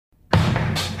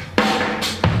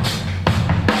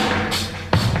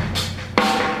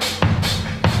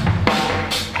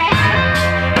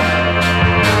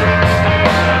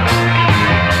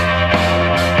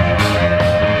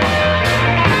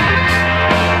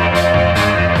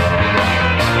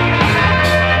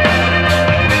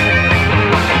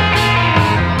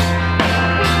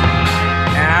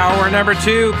November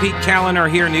 2. Pete Callender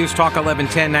here, News Talk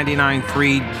 1110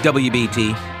 99.3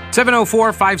 WBT.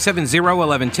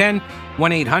 704-570-1110,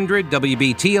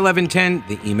 1-800-WBT-1110.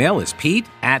 The email is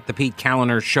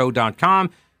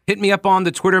pete@thepetecalendershow.com. Hit me up on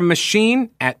the Twitter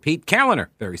machine @Pete Callender.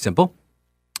 Very simple.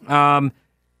 So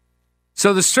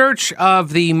the search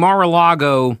of the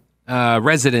Mar-a-Lago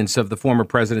residence of the former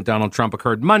President Donald Trump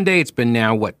occurred Monday. It's been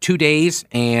now, 2 days?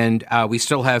 And we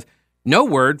still have no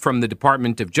word from the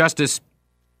Department of Justice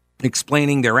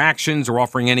explaining their actions or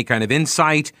offering any kind of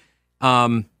insight.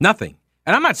 Nothing.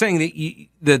 And I'm not saying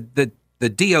that the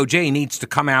DOJ needs to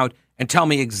come out and tell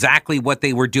me exactly what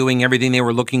they were doing, everything they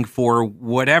were looking for,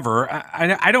 whatever.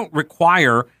 I don't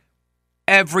require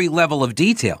every level of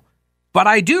detail, but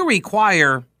I do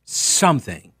require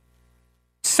something,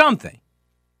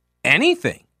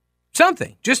 anything,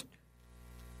 something. Just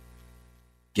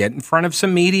get in front of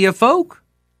some media folk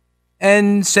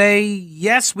and say,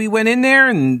 yes, we went in there,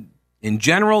 and in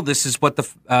general, this is what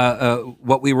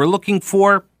what we were looking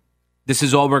for. This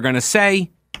is all we're going to say.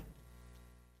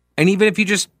 And even if you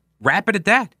just wrap it at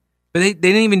that. But they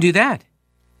didn't even do that.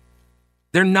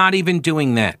 They're not even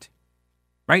doing that.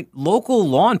 Right? Local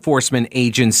law enforcement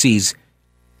agencies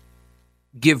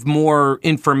give more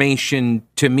information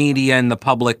to media and the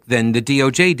public than the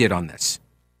DOJ did on this.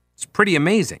 It's pretty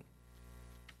amazing.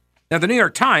 Now, the New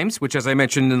York Times, which, as I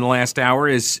mentioned in the last hour,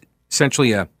 is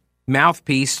essentially a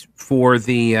mouthpiece for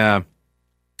the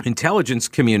intelligence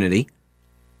community,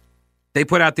 they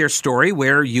put out their story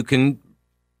where you can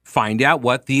find out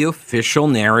what the official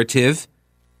narrative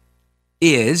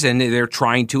is, and they're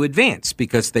trying to advance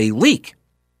because they leak,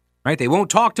 right? They won't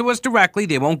talk to us directly.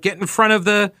 They won't get in front of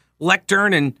the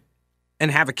lectern and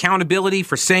have accountability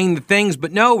for saying the things.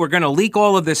 But no, we're going to leak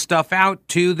all of this stuff out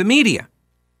to the media.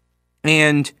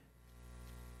 And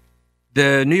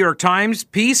the New York Times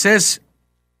piece says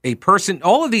a person,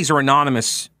 all of these are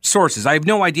anonymous sources. I have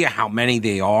no idea how many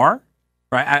they are.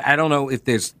 Right? I don't know if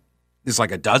there's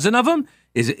like a dozen of them.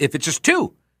 If it's just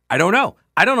two. I don't know.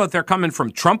 I don't know if they're coming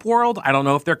from Trump world. I don't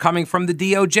know if they're coming from the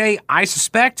DOJ. I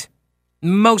suspect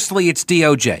mostly it's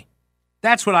DOJ.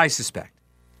 That's what I suspect.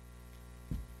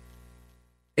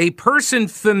 A person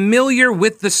familiar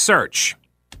with the search.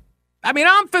 I mean,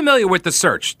 I'm familiar with the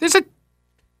search. There's a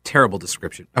terrible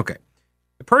description. Okay.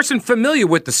 The person familiar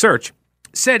with the search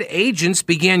said agents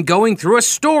began going through a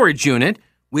storage unit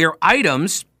where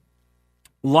items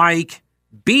like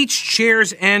beach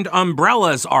chairs and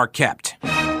umbrellas are kept.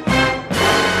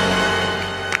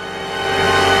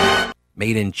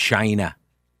 Made in China.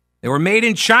 They were made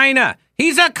in China.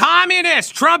 He's a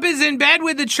communist. Trump is in bed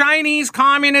with the Chinese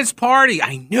Communist Party.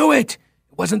 I knew it.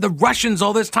 It wasn't the Russians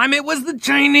all this time. It was the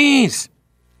Chinese.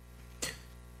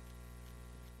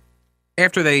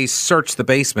 After they searched the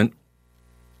basement,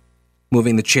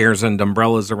 moving the chairs and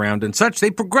umbrellas around and such,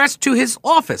 they progressed to his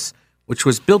office, which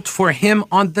was built for him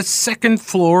on the second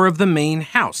floor of the main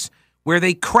house, where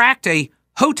they cracked a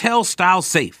hotel-style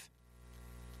safe.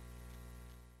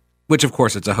 Which, of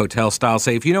course, it's a hotel-style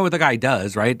safe. You know what the guy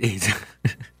does, right?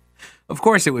 Of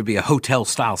course it would be a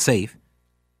hotel-style safe.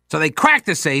 So they cracked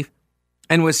the safe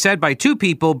and was said by two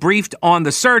people briefed on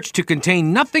the search to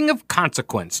contain nothing of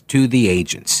consequence to the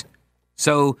agents.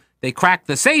 So they crack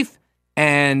the safe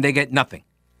and they get nothing.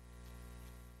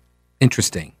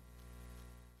 Interesting.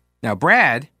 Now,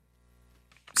 Brad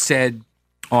said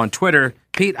on Twitter,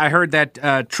 Pete, I heard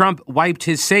that Trump wiped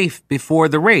his safe before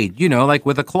the raid, like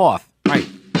with a cloth. Right.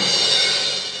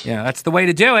 Yeah, that's the way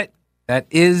to do it. That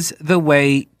is the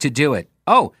way to do it.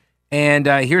 Oh, and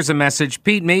here's a message.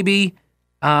 Pete, maybe,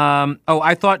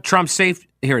 I thought Trump's safe,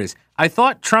 here it is. I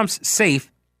thought Trump's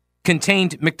safe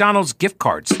contained McDonald's gift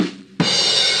cards.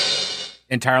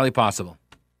 Entirely possible.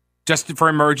 Just for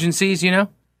emergencies, He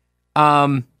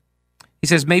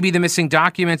says maybe the missing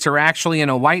documents are actually in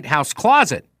a White House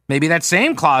closet. Maybe that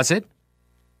same closet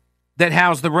that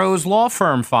housed the Rose Law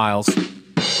Firm files.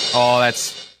 Oh,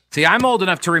 see, I'm old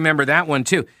enough to remember that one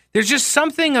too. There's just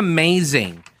something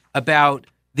amazing about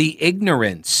the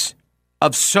ignorance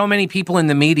of so many people in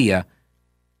the media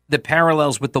that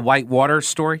parallels with the Whitewater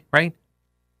story, right?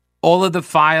 All of the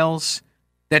files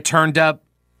that turned up,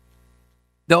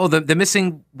 the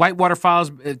missing Whitewater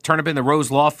files turned up in the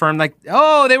Rose Law Firm. Like,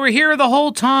 they were here the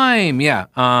whole time. Yeah.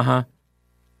 Uh-huh.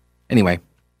 Anyway.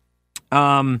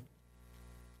 So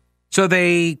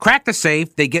they crack the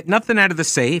safe. They get nothing out of the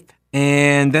safe.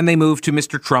 And then they move to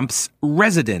Mr. Trump's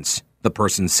residence, the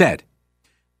person said.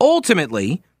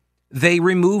 Ultimately, they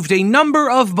removed a number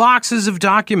of boxes of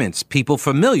documents, people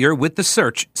familiar with the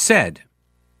search said.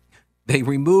 They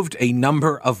removed a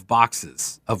number of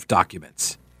boxes of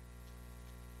documents.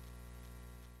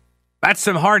 That's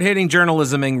some hard-hitting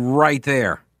journalisming right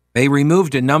there. They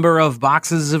removed a number of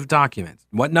boxes of documents.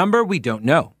 What number? We don't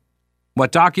know.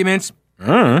 What documents?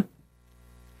 It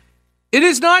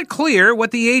is not clear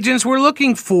what the agents were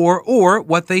looking for or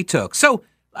what they took. So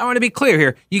I want to be clear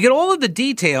here. You get all of the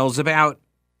details about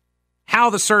how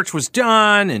the search was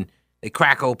done, and they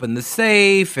crack open the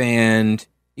safe, and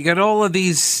you got all of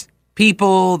these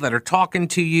people that are talking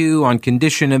to you on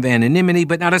condition of anonymity,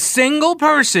 but not a single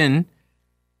person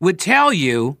would tell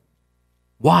you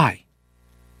why.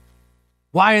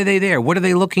 Why are they there? What are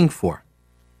they looking for?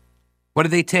 What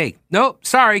did they take? Nope,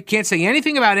 sorry, can't say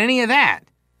anything about any of that.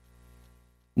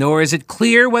 Nor is it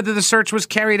clear whether the search was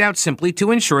carried out simply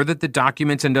to ensure that the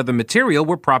documents and other material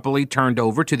were properly turned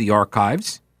over to the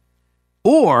archives,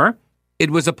 or it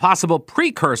was a possible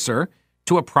precursor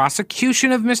to a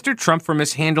prosecution of Mr. Trump for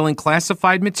mishandling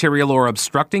classified material or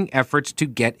obstructing efforts to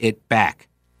get it back.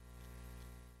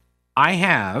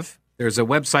 There's a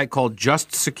website called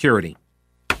Just Security,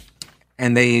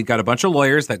 and they got a bunch of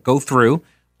lawyers that go through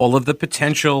all of the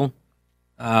potential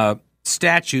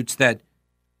statutes that,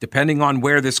 depending on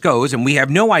where this goes, and we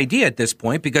have no idea at this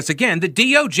point because, again, the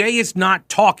DOJ is not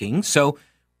talking, so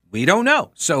we don't know.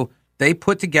 So they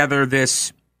put together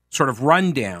this sort of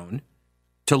rundown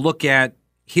to look at,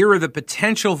 here are the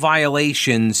potential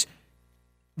violations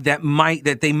that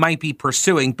they might be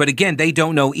pursuing. But again, they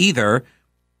don't know either.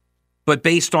 But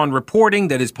based on reporting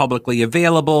that is publicly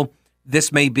available,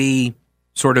 this may be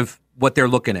sort of what they're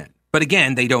looking at. But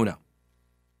again, they don't know.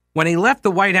 When he left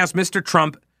the White House, Mr.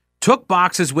 Trump took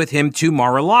boxes with him to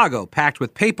Mar-a-Lago, packed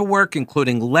with paperwork,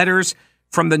 including letters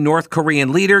from the North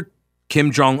Korean leader,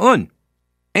 Kim Jong-un,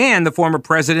 and the former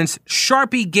president's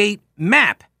Sharpie Gate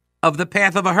map of the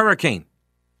path of a hurricane.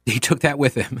 He took that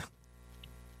with him.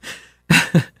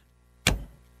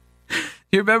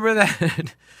 You remember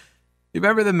that? You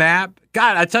remember the map?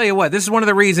 God, I tell you what, this is one of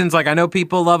the reasons, I know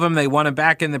people love him. They want him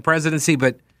back in the presidency,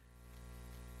 but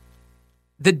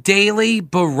the daily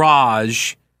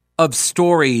barrage of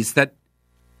stories that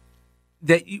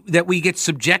we get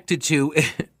subjected to,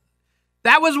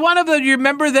 that was one of them. You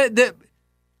remember the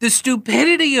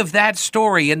stupidity of that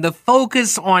story and the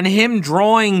focus on him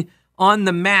drawing on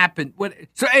the map and what.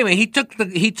 So anyway, he took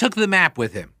the map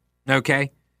with him.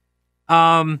 Okay.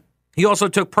 He also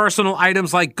took personal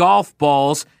items like golf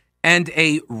balls and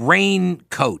a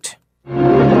raincoat.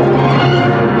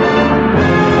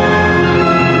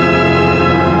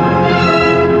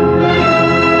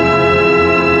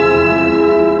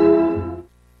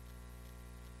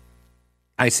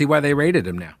 I see why they raided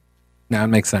him now. Now it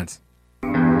makes sense.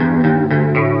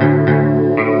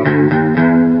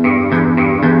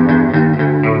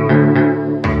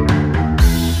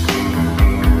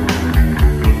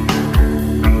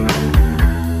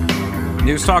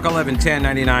 News Talk 1110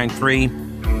 99.3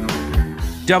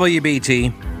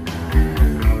 WBT.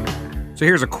 So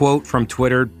here's a quote from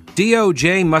Twitter.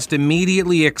 DOJ must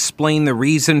immediately explain the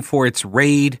reason for its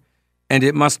raid, and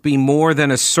it must be more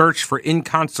than a search for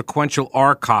inconsequential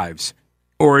archives,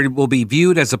 or it will be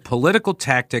viewed as a political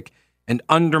tactic and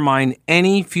undermine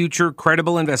any future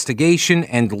credible investigation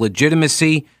and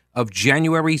legitimacy of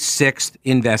January 6th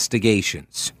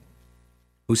investigations.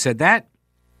 Who said that?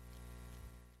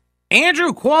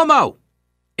 Andrew Cuomo.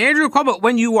 Andrew Cuomo,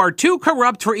 when you are too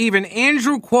corrupt for even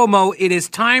Andrew Cuomo, it is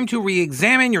time to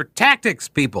re-examine your tactics,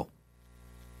 people.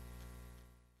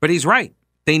 But he's right.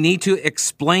 They need to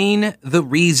explain the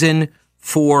reason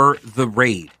for the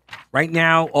raid. Right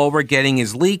now, all we're getting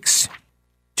is leaks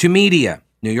to media.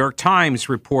 New York Times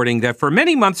reporting that for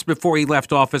many months before he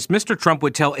left office, Mr. Trump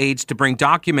would tell aides to bring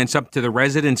documents up to the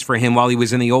residence for him while he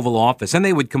was in the Oval Office, and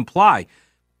they would comply.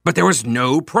 But there was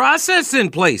no process in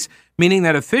place, meaning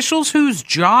that officials whose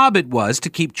job it was to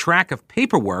keep track of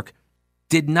paperwork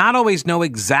did not always know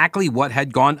exactly what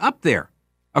had gone up there,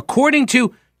 according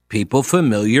to people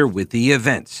familiar with the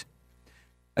events.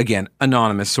 Again,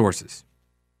 anonymous sources.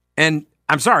 And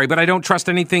I'm sorry, but I don't trust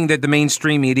anything that the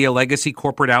mainstream media, legacy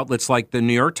corporate outlets like the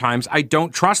New York Times, I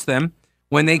don't trust them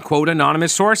when they quote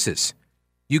anonymous sources.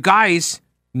 You guys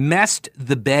messed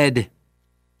the bed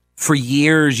for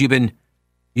years. You've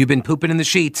been pooping in the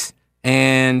sheets,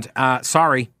 and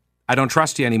sorry, I don't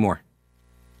trust you anymore.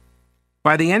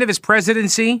 By the end of his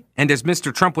presidency, and as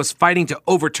Mr. Trump was fighting to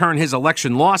overturn his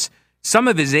election loss, some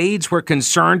of his aides were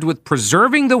concerned with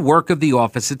preserving the work of the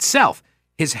office itself.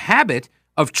 His habit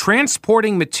of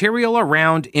transporting material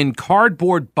around in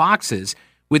cardboard boxes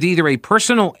with either a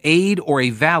personal aide or a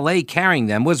valet carrying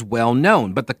them was well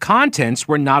known, but the contents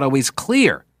were not always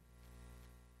clear.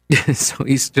 So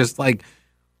he's just like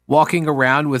walking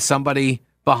around with somebody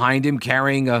behind him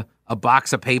carrying a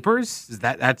box of papers?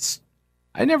 That's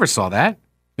I never saw that.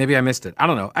 Maybe I missed it. I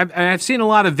don't know. I've seen a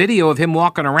lot of video of him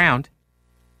walking around.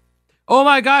 Oh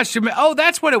my gosh! Oh,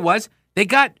 that's what it was. They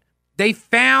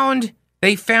found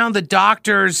the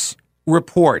doctor's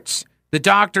reports, the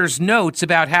doctor's notes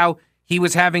about how he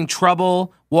was having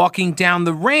trouble walking down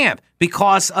the ramp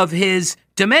because of his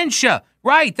dementia.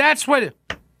 Right, that's what.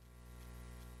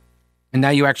 And now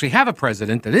you actually have a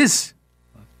president that is.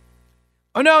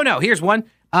 Oh, no. Here's one.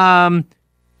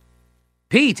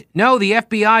 Pete, no, the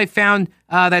FBI found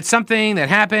that something that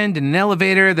happened in an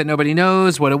elevator that nobody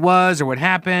knows what it was or what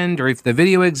happened or if the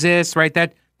video exists, right?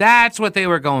 That's what they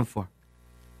were going for.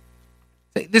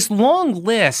 This long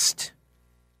list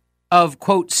of,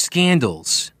 quote,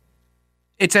 scandals.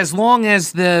 It's as long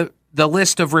as the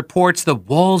list of reports, the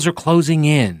walls are closing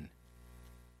in.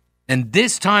 And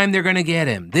this time they're going to get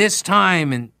him. This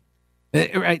time. And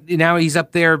right now he's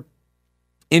up there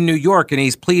in New York and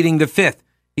he's pleading the fifth.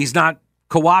 He's not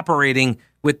cooperating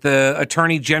with the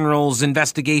Attorney General's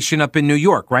investigation up in New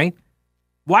York, right?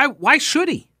 Why should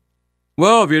he?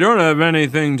 Well, if you don't have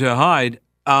anything to hide,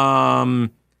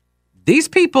 these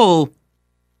people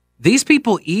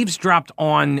eavesdropped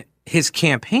on his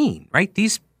campaign, right?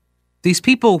 These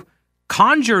people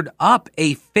conjured up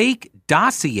a fake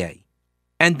dossier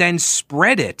and then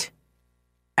spread it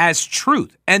as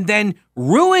truth, and then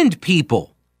ruined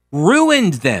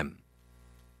them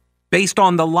based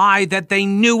on the lie that they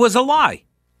knew was a lie.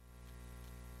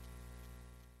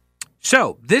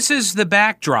 So this is the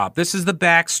backdrop. This is the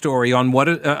backstory on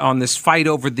on this fight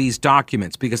over these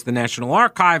documents, because the National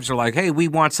Archives are like, hey, we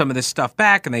want some of this stuff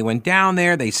back. And they went down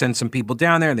there. They sent some people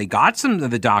down there and they got some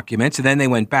of the documents. And then they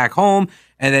went back home.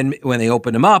 And then when they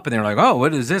opened them up and they're like, oh,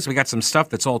 what is this? We got some stuff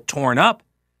that's all torn up,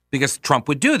 because Trump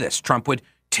would do this. Trump would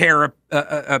tear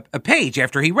a page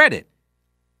after he read it.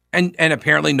 And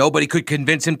apparently nobody could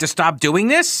convince him to stop doing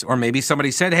this. Or maybe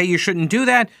somebody said, hey, you shouldn't do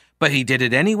that. But he did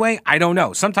it anyway. I don't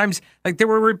know. Sometimes, like, there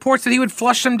were reports that he would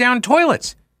flush them down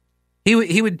toilets.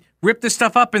 He would rip this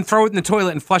stuff up and throw it in the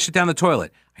toilet and flush it down the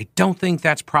toilet. I don't think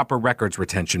that's proper records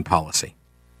retention policy.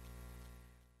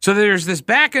 So there's this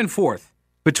back and forth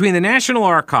between the National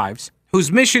Archives,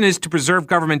 whose mission is to preserve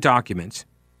government documents.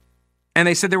 And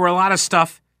they said there were a lot of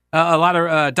stuff,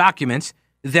 documents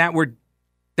that were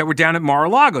down at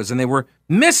Mar-a-Lago's, and they were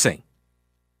missing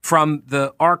from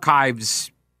the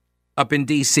archives up in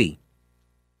D.C.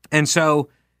 And so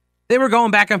they were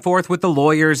going back and forth with the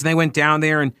lawyers, and they went down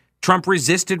there, and Trump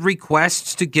resisted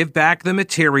requests to give back the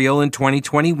material in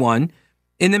 2021.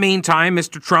 In the meantime,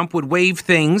 Mr. Trump would waive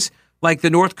things like the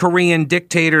North Korean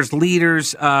dictator's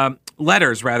leaders'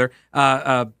 letters, rather.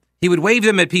 He would wave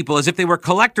them at people as if they were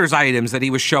collector's items that he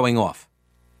was showing off.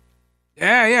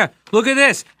 Yeah. Look at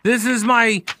this. This is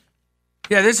my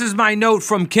note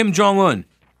from Kim Jong-un.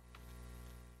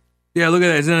 Yeah, look at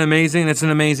that. Isn't it amazing? That's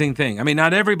an amazing thing. I mean,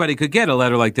 not everybody could get a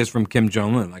letter like this from Kim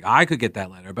Jong-un. Like, I could get that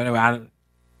letter, but I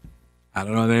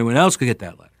don't know if anyone else could get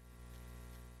that letter.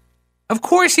 Of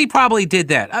course he probably did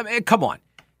that. I mean, come on.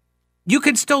 You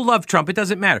can still love Trump. It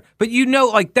doesn't matter. But you know,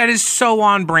 like, that is so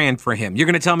on brand for him. You're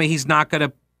going to tell me he's not going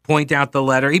to point out the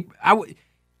letter? He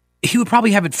would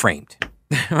probably have it framed,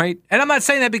 right? And I'm not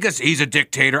saying that because he's a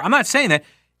dictator. I'm not saying that.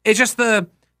 It's just the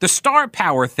star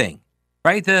power thing,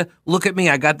 right? The look at me,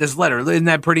 I got this letter. Isn't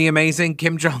that pretty amazing?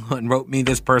 Kim Jong-un wrote me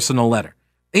this personal letter.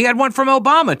 He had one from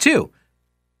Obama, too.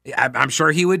 I'm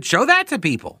sure he would show that to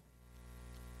people.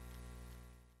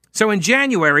 So in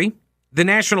January, the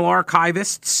National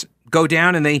Archivists go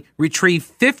down and they retrieve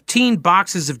 15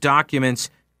 boxes of documents,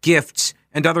 gifts,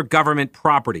 and other government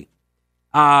property.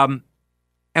 And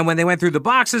when they went through the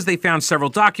boxes, they found several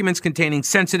documents containing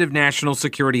sensitive national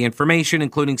security information,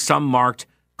 including some marked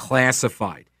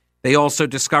classified. They also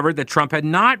discovered that Trump had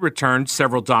not returned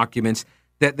several documents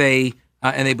that they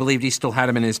believed he still had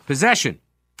them in his possession.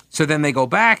 So then they go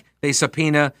back, they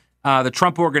subpoena the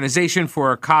Trump Organization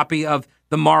for a copy of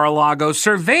the Mar-a-Lago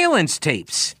surveillance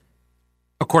tapes,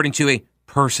 according to a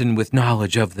person with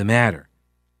knowledge of the matter.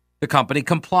 The company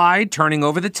complied, turning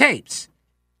over the tapes.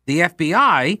 The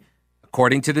FBI,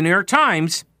 according to the New York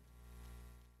Times,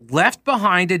 left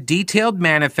behind a detailed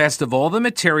manifest of all the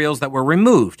materials that were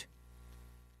removed,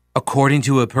 according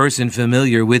to a person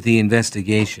familiar with the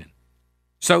investigation.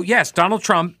 So, yes, Donald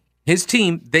Trump, his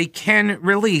team, they can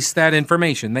release that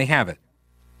information. They have it.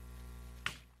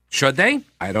 Should they?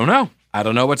 I don't know. I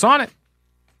don't know what's on it.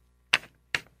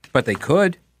 But they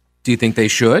could. Do you think they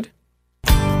should?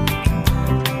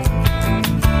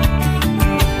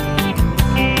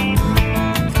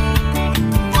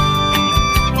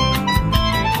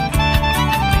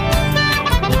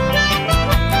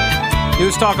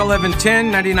 News Talk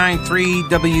 1110, 99.3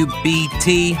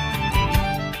 WBT.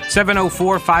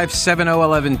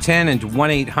 704-570-1110 and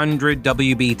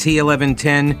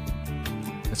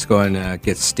 1-800-WBT-1110. Let's go and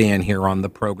get Stan here on the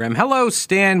program. Hello,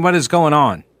 Stan. What is going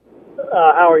on?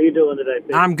 How are you doing today,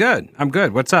 Pete? I'm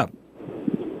good. What's up?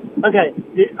 Okay.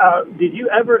 Did you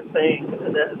ever think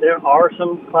that there are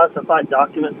some classified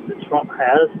documents that Trump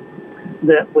has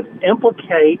that would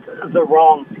implicate the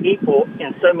wrong people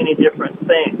in so many different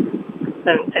things?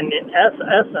 And in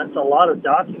essence, a lot of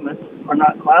documents are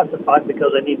not classified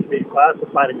because they need to be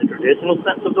classified in the traditional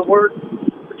sense of the word,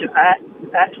 but to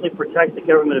actually protect the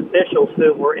government officials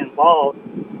who were involved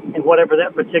in whatever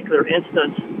that particular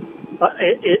instance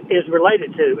is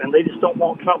related to, and they just don't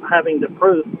want Trump having the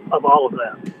proof of all of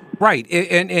that. Right,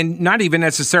 and not even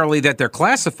necessarily that they're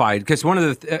classified, because one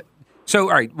of the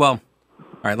all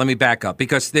right, let me back up,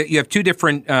 because you have two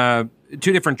different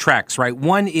tracks, right?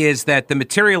 One is that the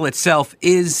material itself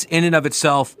is in and of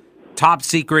itself top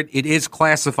secret. It is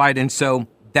classified, and so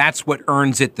that's what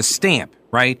earns it the stamp,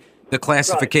 right? The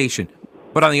classification. Right.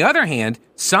 But on the other hand,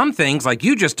 some things, like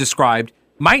you just described,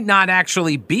 might not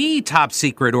actually be top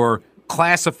secret or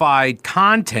classified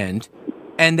content,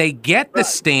 and they get the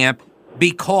stamp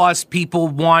because people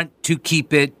want to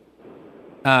keep it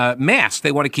masked.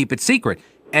 They want to keep it secret.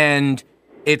 And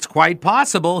it's quite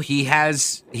possible he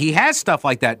has stuff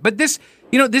like that. But this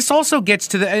also gets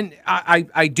to and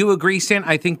I do agree, Stan.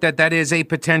 I think that is a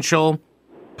potential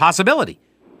possibility.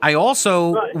 I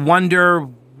also wonder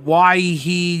why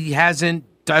he hasn't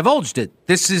divulged it.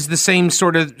 This is the same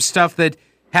sort of stuff that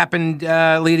happened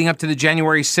leading up to the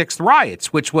January 6th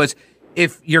riots, which was,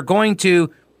 if you're going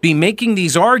to be making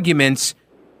these arguments,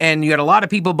 and you had a lot of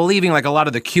people believing, like a lot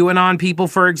of the QAnon people,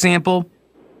 for example,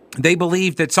 they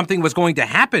believed that something was going to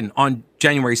happen on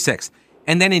January 6th,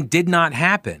 and then it did not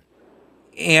happen.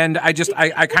 And I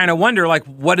kind of wonder, like,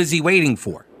 what is he waiting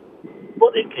for?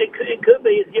 Well, it could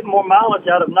be he's getting more mileage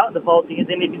out of not divulging it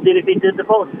than if he did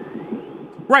divulge it.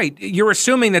 Right. You're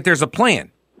assuming that there's a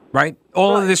plan, right?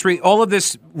 All of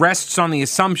this rests on the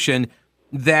assumption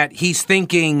that he's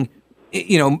thinking,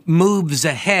 moves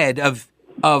ahead of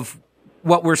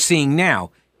what we're seeing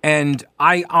now. And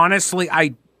I honestly,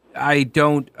 I've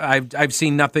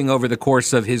seen nothing over the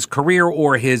course of his career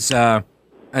or his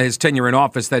tenure in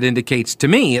office that indicates, to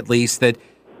me at least, that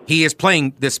he is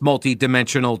playing this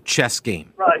multi-dimensional chess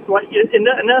game. Right. Well, in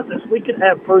essence, we could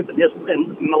have proof in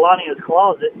Melania's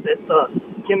closet that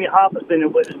Jimmy Hoffa's been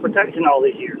in witness protection all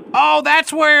these years. Oh,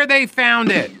 that's where they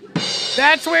found it.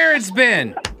 That's where it's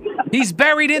been. He's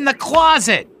buried in the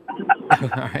closet. All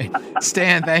right,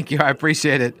 Stan, thank you. I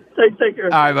appreciate it. Take care.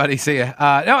 All right, buddy. See ya.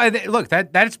 Look,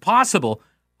 that's possible.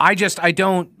 My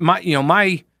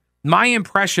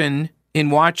impression in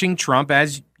watching Trump,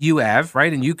 as you have,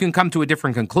 right, and you can come to a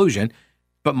different conclusion,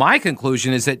 but my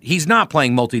conclusion is that he's not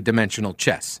playing multidimensional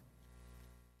chess.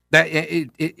 That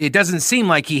it doesn't seem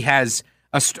like he has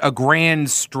a grand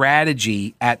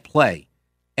strategy at play,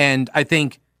 and I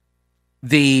think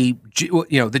the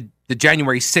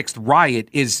January 6th riot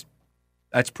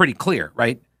that's pretty clear,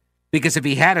 right? Because if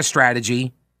he had a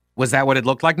strategy, was that what it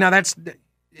looked like? No, that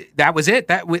was it.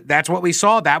 That's what we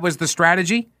saw. That was the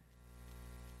strategy.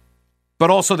 But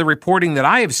also the reporting that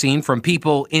I have seen from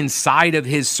people inside of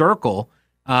his circle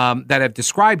that have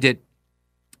described it,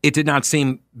 it did not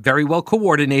seem very well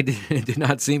coordinated. It did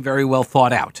not seem very well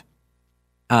thought out.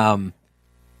 But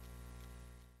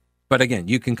again,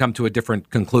 you can come to a different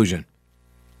conclusion.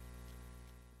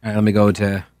 All right, let me go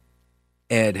to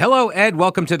Ed. Hello, Ed.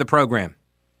 Welcome to the program.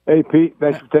 Hey, Pete.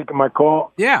 Thanks for taking my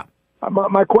call. Yeah.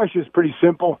 My question is pretty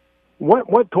simple.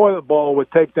 What toilet bowl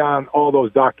would take down all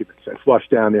those documents and flush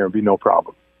down there and be no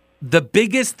problem? The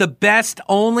biggest, the best,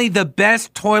 only the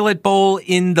best toilet bowl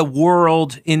in the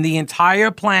world, in the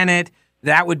entire planet,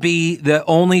 that would be the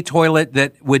only toilet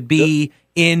that would be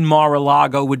in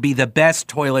Mar-a-Lago, would be the best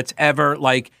toilets ever,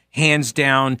 like hands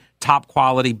down, top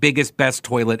quality, biggest, best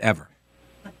toilet ever.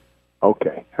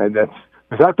 Okay. And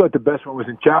because I thought the best one was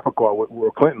in Chappaqua, where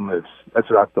Clinton lives. That's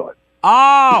what I thought.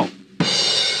 Oh,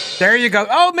 there you go.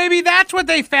 Oh, maybe that's what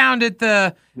they found at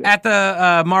the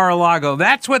Mar-a-Lago.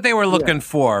 That's what they were looking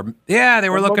for. Yeah, they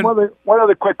were looking. One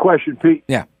other quick question, Pete.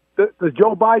 Yeah. Does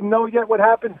Joe Biden know yet what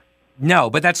happened?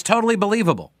 No, but that's totally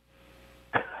believable.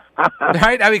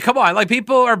 Right? I mean, come on. Like,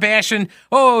 people are bashing,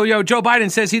 Joe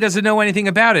Biden says he doesn't know anything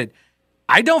about it.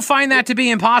 I don't find that to be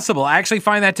impossible. I actually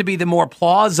find that to be the more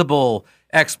plausible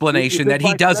explanation that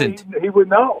he doesn't. Today, he would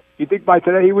know. You think by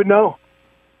today he would know?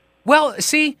 Well,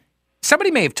 see,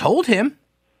 somebody may have told him,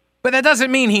 but that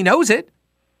doesn't mean he knows it.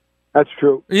 That's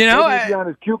true. You know, maybe on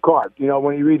his cue card,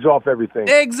 when he reads off everything.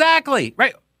 Exactly.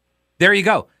 Right. There you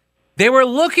go. They were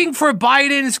looking for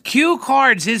Biden's cue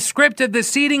cards, his script of the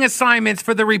seating assignments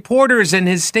for the reporters and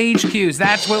his stage cues.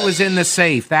 That's what was in the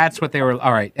safe. That's what they were.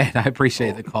 All right. Ed, I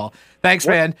appreciate the call. Thanks,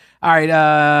 man. All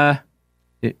right.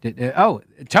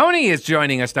 Tony is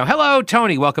joining us now. Hello,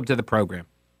 Tony. Welcome to the program.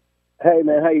 Hey,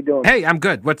 man. How you doing? Hey, I'm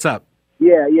good. What's up?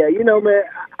 Yeah. You know, man,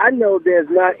 I know there's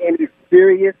not any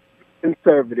serious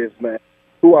conservatives, man,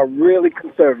 who are really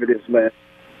conservatives, man.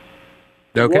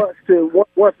 Okay.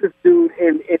 Wants this dude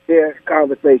in their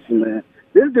conversation, man.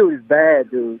 This dude is bad,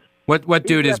 dude. What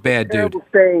dude is bad, dude? Terrible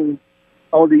stain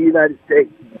on the United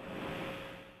States.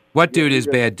 What dude is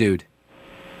bad, dude?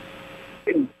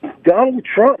 Donald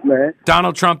Trump, man.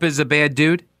 Donald Trump is a bad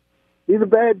dude? He's a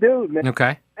bad dude, man.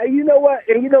 Okay. And you know what?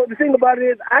 And you know the thing about it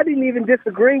is, I didn't even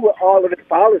disagree with all of his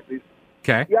policies.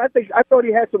 Okay. Yeah, I thought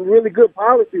he had some really good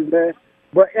policies, man.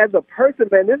 But as a person,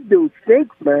 man, this dude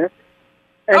stinks, man.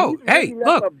 And hey,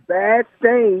 look. A bad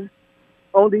stain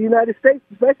on the United States,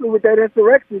 especially with that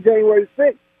insurrection January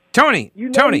 6th. Tony,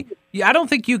 I don't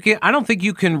think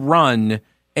you can run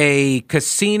a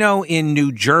casino in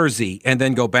New Jersey and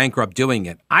then go bankrupt doing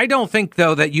it. I don't think,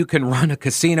 though, that you can run a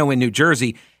casino in New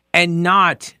Jersey and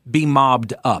not be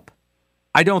mobbed up.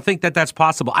 I don't think that that's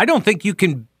possible. I don't think you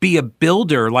can be a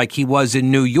builder like he was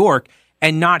in New York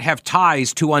and not have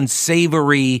ties to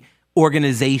unsavory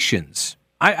organizations.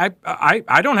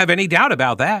 I don't have any doubt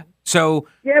about that. So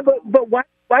yeah, but why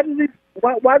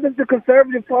does the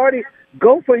Conservative Party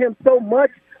go for him so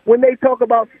much when they talk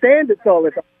about standards all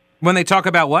the time? When they talk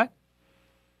about what?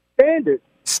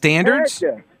 Standards?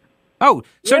 Character. Oh,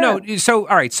 so yeah. No. So,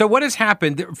 all right. So what has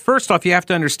happened? First off, you have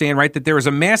to understand, right, that there is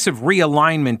a massive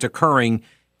realignment occurring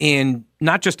in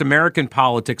not just American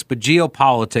politics, but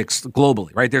geopolitics globally,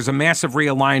 right? There's a massive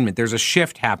realignment. There's a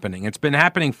shift happening. It's been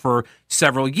happening for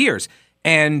several years.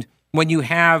 And when you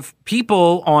have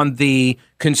people on the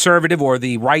conservative or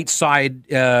the right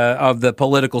side of the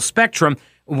political spectrum,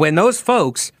 when those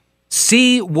folks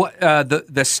see what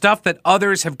the stuff that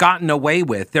others have gotten away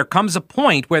with, there comes a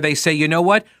point where they say, you know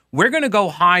what? We're going to go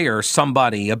hire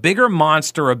somebody, a bigger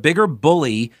monster, a bigger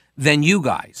bully than you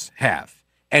guys have.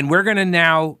 And we're going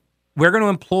to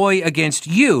employ against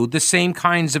you the same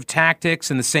kinds of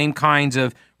tactics and the same kinds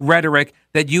of rhetoric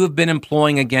that you have been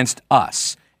employing against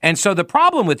us. And so the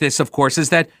problem with this, of course, is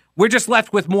that we're just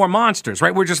left with more monsters,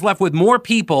 right? We're just left with more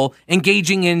people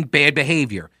engaging in bad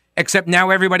behavior, except now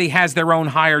everybody has their own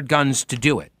hired guns to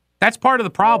do it. That's part of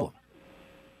the problem.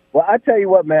 Well, I tell you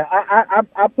what, man,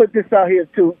 I put this out here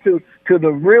to the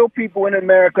real people in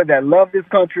America that love this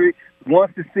country,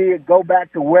 wants to see it go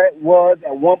back to where it was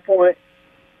at one point.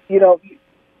 You know,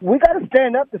 we got to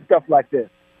stand up to stuff like this.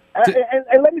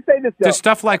 And let me say this, though. To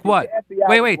stuff like what?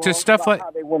 Wait, to stuff like...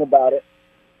 how they went about it.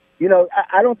 You know,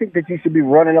 I don't think that you should be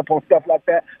running up on stuff like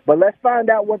that. But let's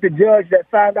find out what the judge that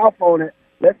signed off on it,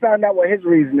 let's find out what his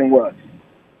reasoning was.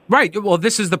 Right. Well,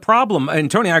 this is the problem.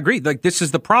 And Tony, I agree. Like, this is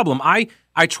the problem. I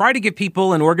try to give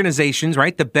people and organizations,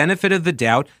 right, the benefit of the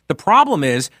doubt. The problem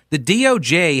is the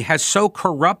DOJ has so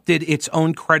corrupted its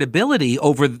own credibility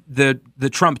over the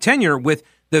Trump tenure with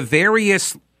the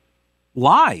various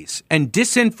lies and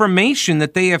disinformation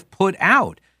that they have put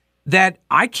out, that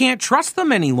I can't trust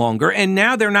them any longer. And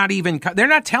now they're not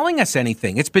telling us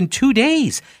anything. It's been 2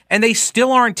 days and they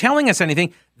still aren't telling us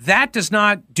anything. That does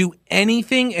not do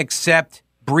anything except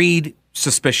breed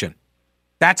suspicion.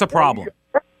 That's a problem.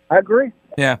 I agree.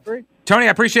 Yeah. Tony, I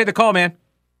appreciate the call, man.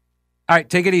 All right,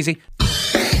 take it easy.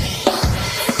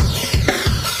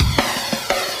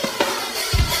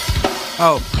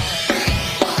 Oh,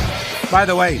 by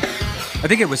the way, I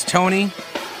think it was Tony,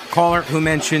 caller, who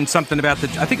mentioned something about the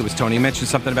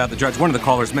judge. One of the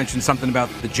callers mentioned something about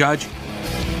the judge.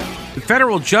 The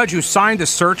federal judge who signed a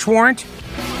search warrant,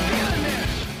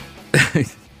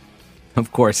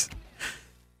 of course,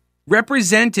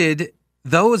 represented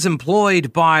those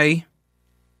employed by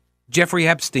Jeffrey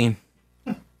Epstein.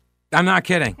 I'm not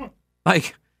kidding.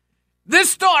 Like,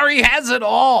 this story has it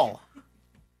all.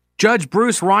 Judge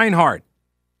Bruce Reinhart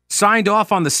signed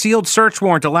off on the sealed search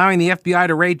warrant allowing the FBI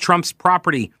to raid Trump's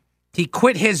property. He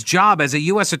quit his job as a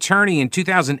U.S. attorney in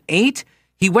 2008.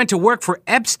 He went to work for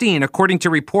Epstein, according to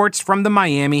reports from the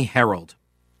Miami Herald.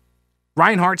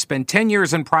 Reinhart spent 10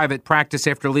 years in private practice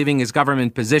after leaving his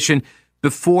government position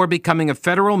before becoming a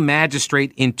federal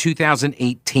magistrate in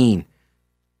 2018.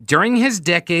 During his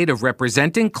decade of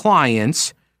representing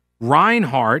clients,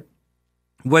 Reinhart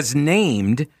was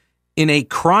named in a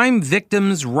Crime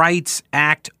Victims' Rights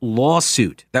Act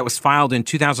lawsuit that was filed in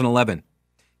 2011.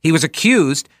 He was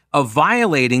accused of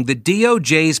violating the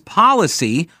DOJ's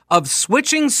policy of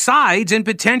switching sides and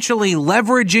potentially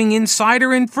leveraging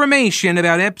insider information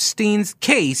about Epstein's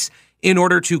case in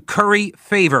order to curry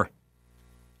favor.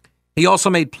 He also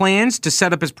made plans to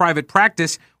set up his private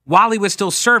practice while he was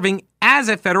still serving as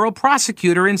a federal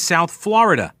prosecutor in South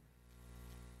Florida.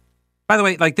 By the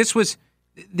way,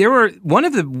 there were one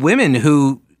of the women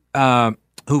who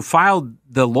filed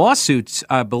the lawsuits,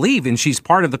 I believe, and she's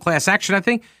part of the class action, I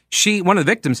think. One of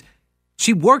the victims,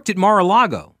 she worked at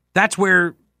Mar-a-Lago. That's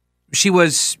where she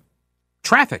was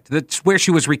trafficked. That's where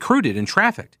she was recruited and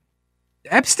trafficked.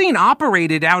 Epstein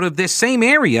operated out of this same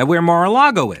area where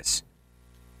Mar-a-Lago is.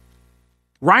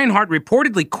 Reinhart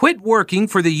reportedly quit working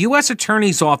for the U.S.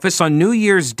 Attorney's Office on New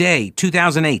Year's Day,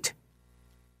 2008,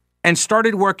 and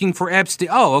started working for Epstein.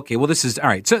 Oh, okay. Well, this is all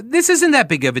right. So this isn't that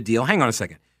big of a deal. Hang on a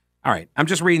second. All right. I'm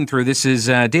just reading through. This is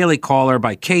Daily Caller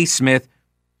by Kay Smith.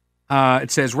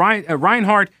 It says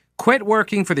Reinhart quit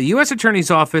working for the U.S. Attorney's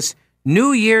Office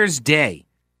New Year's Day,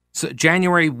 so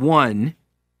January 1,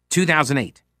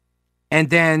 2008. And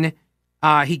then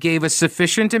he gave a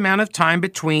sufficient amount of time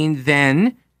between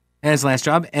then, his last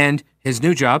job, and his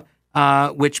new job,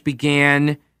 which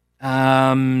began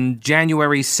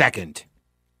January 2nd,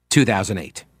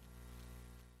 2008.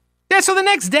 Yeah, so the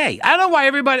next day. I don't know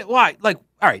why. Like,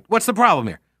 all right, what's the problem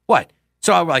here? What?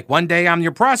 So, like, one day I'm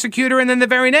your prosecutor, and then the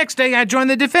very next day I join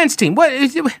the defense team. What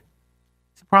is the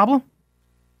problem?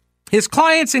 His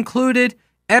clients included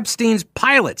Epstein's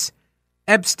pilots,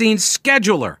 Epstein's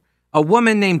scheduler, a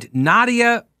woman named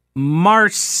Nadia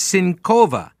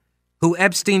Marcinkova, who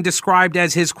Epstein described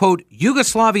as his, quote,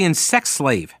 Yugoslavian sex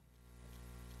slave.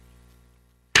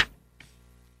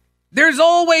 There's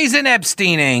always an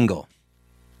Epstein angle.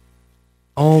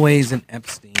 Always an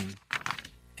Epstein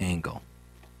angle.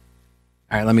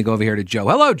 All right, let me go over here to Joe.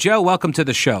 Hello, Joe. Welcome to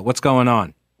the show. What's going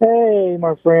on? Hey,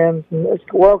 my friend.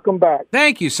 Welcome back.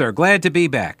 Thank you, sir. Glad to be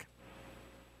back.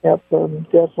 Yep,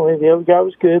 definitely. The other guy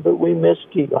was good, but we missed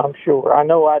you, I'm sure. I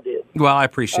know I did. Well, I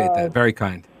appreciate that. Very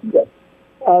kind. Yeah.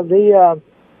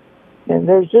 And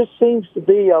there just seems to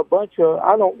be a bunch of,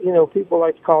 people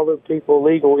like to call those people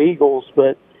legal eagles,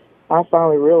 but I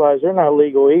finally realized they're not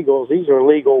legal eagles. These are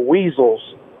legal weasels.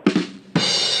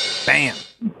 Bam.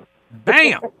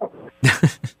 Bam.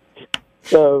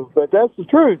 But that's the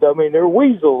truth. I mean, they're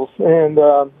weasels, and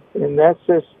that's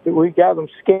just, we got them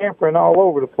scampering all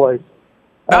over the place.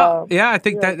 Yeah, I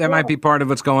think that might be part of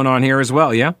what's going on here as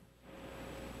well, yeah?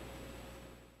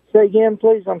 Say again,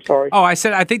 please. I'm sorry. Oh, I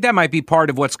said I think that might be part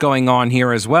of what's going on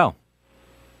here as well.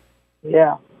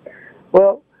 Yeah.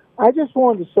 Well, I just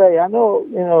wanted to say, I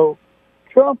know,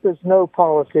 Trump is no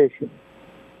politician.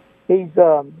 He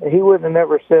would have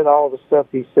never said all the stuff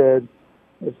he said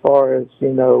as far as,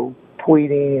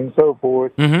 tweeting and so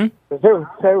forth. Mm-hmm. Because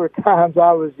there were times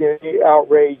I was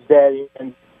outraged at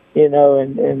him,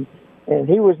 and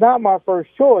he was not my first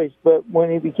choice, but when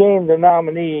he became the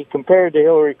nominee compared to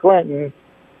Hillary Clinton,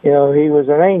 he was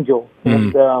an angel.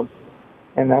 Mm.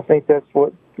 And I think that's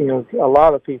what, a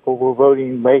lot of people were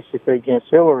voting basically against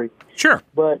Hillary. Sure.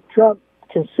 But Trump,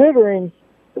 considering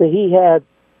that he had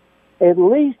at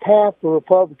least half the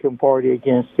Republican Party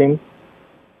against him,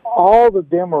 all the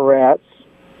Democrats,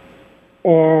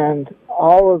 and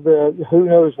all of the who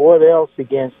knows what else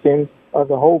against him, of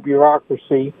the whole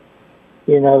bureaucracy,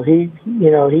 he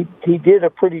did a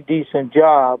pretty decent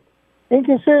job. And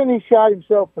considering he shot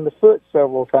himself in the foot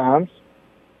several times.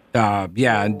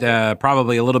 And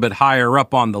probably a little bit higher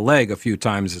up on the leg a few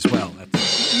times as well.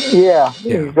 Yeah,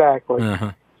 exactly.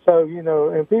 Uh-huh. So,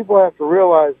 and people have to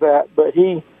realize that, but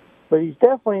he's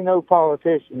definitely no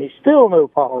politician. He's still no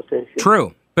politician.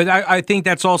 True. But I think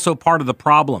that's also part of the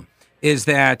problem, is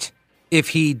that if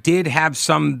he did have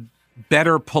some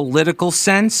better political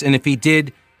sense, and if he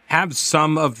did have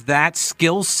some of that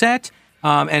skill set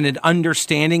and an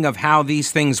understanding of how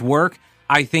these things work,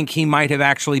 I think he might have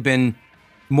actually been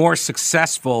more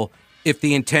successful if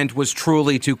the intent was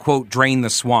truly to, quote, drain the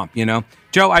swamp,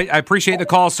 Joe, I appreciate the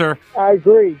call, sir. I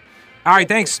agree. All right,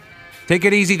 thanks. Take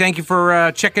it easy. Thank you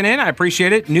for checking in. I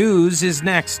appreciate it. News is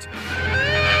next.